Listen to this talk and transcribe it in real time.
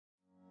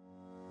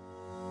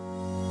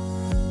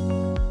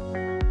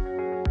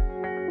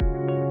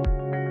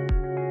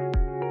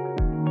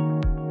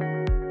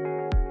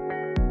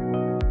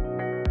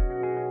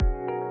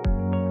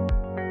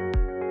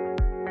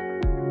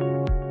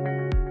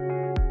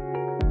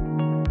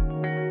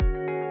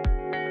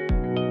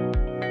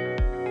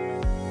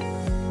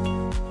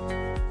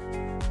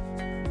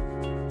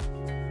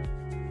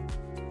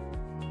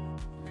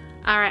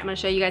I'm going to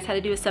show you guys how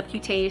to do a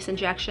subcutaneous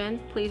injection.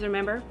 Please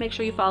remember, make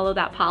sure you follow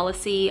that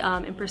policy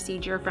and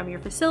procedure from your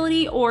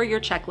facility or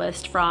your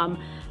checklist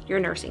from your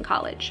nursing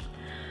college.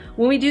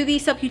 When we do the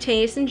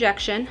subcutaneous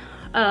injection,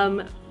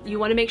 you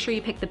want to make sure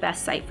you pick the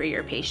best site for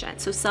your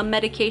patient. So some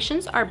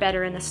medications are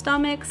better in the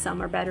stomach,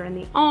 some are better in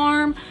the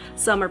arm,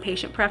 some are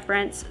patient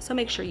preference, so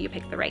make sure you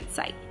pick the right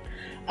site.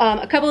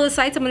 A couple of the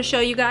sites I'm going to show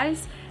you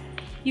guys.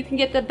 You can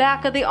get the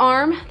back of the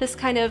arm, this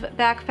kind of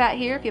back fat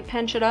here, if you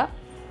pinch it up.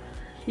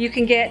 You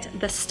can get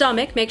the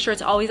stomach, make sure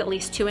it's always at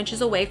least 2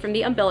 inches away from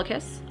the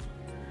umbilicus.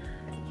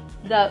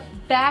 The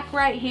back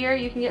right here,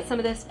 you can get some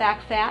of this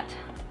back fat.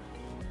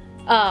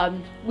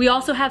 We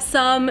also have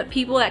some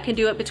people that can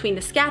do it between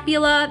the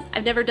scapula.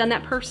 I've never done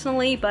that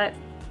personally, but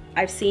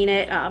I've seen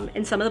it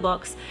in some of the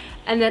books.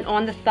 And then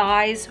on the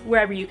thighs,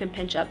 wherever you can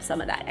pinch up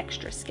some of that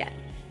extra skin.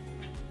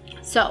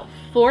 So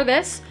for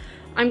this,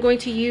 I'm going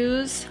to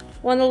use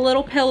one of the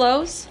little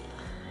pillows.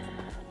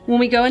 When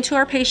we go into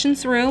our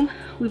patient's room,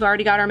 we've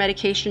already got our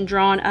medication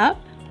drawn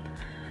up.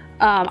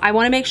 I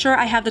want to make sure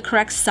I have the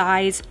correct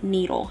size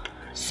needle.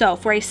 So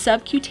for a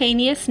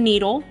subcutaneous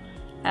needle,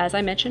 as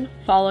I mentioned,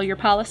 follow your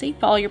policy,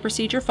 follow your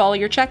procedure, follow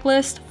your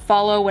checklist,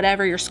 follow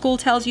whatever your school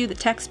tells you, the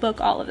textbook,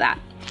 all of that.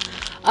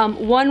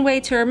 One way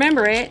to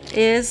remember it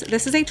is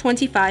this is a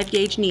 25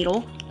 gauge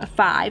needle, a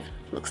 5,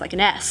 looks like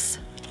an S.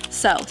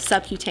 So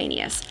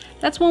subcutaneous.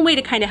 That's one way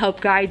to kind of help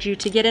guide you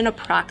to get an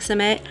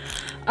approximate.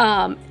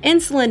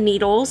 Insulin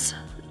needles,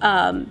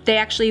 they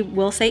actually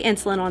will say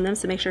insulin on them,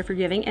 so make sure if you're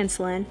giving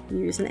insulin, you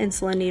use an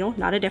insulin needle,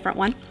 not a different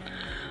one.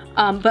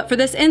 But for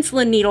this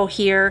insulin needle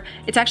here,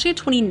 it's actually a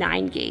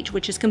 29 gauge,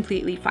 which is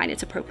completely fine.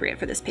 It's appropriate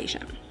for this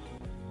patient.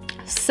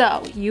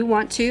 So you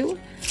want to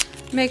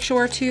make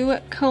sure to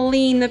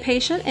clean the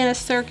patient in a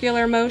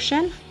circular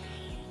motion.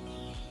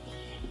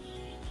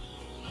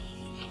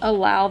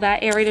 Allow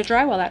that area to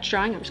dry. While that's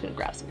drying, I'm just gonna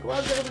grab some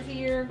gloves over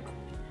here.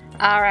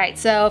 All right,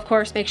 so of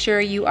course, make sure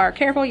you are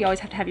careful. You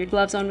always have to have your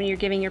gloves on when you're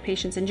giving your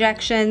patients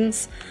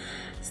injections.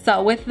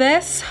 So with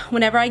this,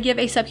 whenever I give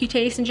a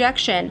subcutaneous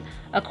injection,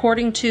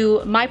 according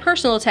to my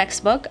personal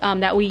textbook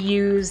that we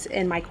use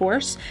in my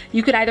course,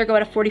 you could either go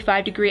at a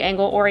 45-degree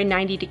angle or a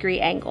 90-degree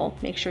angle.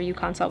 Make sure you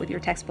consult with your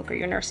textbook or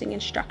your nursing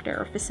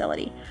instructor or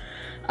facility.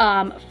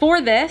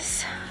 For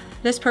this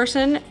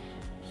person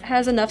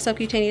has enough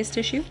subcutaneous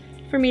tissue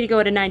for me to go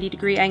at a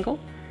 90-degree angle.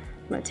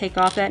 I'm going to take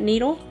off that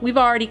needle. We've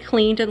already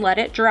cleaned and let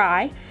it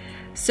dry.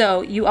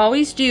 So you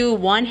always do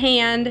one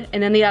hand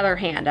and then the other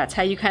hand. That's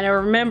how you kind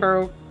of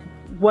remember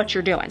what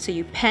you're doing. So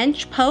you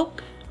pinch,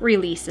 poke,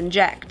 release,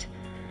 inject.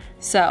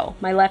 So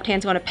my left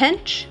hand's going to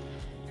pinch,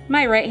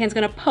 my right hand's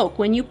going to poke.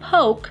 When you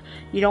poke,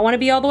 you don't want to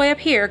be all the way up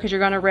here because you're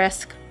going to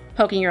risk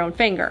poking your own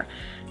finger.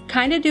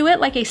 Kind of do it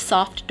like a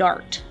soft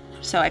dart.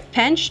 So I've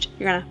pinched,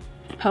 you're going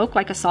to poke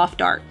like a soft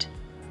dart.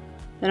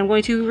 Then I'm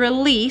going to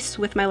release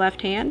with my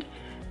left hand,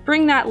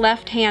 bring that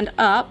left hand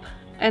up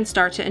and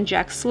start to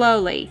inject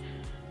slowly.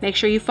 Make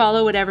sure you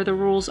follow whatever the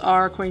rules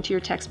are according to your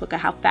textbook of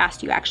how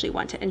fast you actually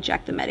want to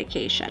inject the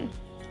medication.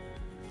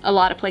 A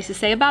lot of places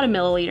say about 1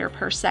 milliliter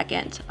per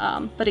second,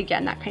 but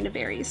again, that kind of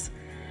varies.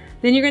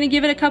 Then you're going to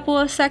give it a couple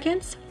of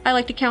seconds. I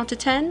like to count to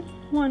 10.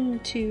 1,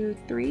 2,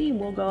 3,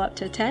 we'll go up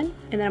to 10,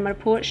 and then I'm going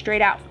to pull it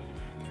straight out.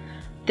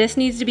 This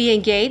needs to be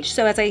engaged,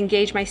 so as I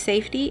engage my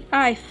safety,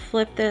 I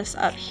flip this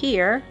up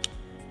here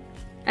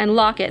and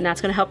lock it, and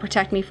that's going to help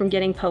protect me from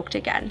getting poked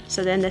again.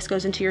 So then this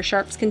goes into your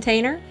sharps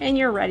container and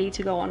you're ready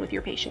to go on with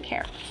your patient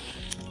care.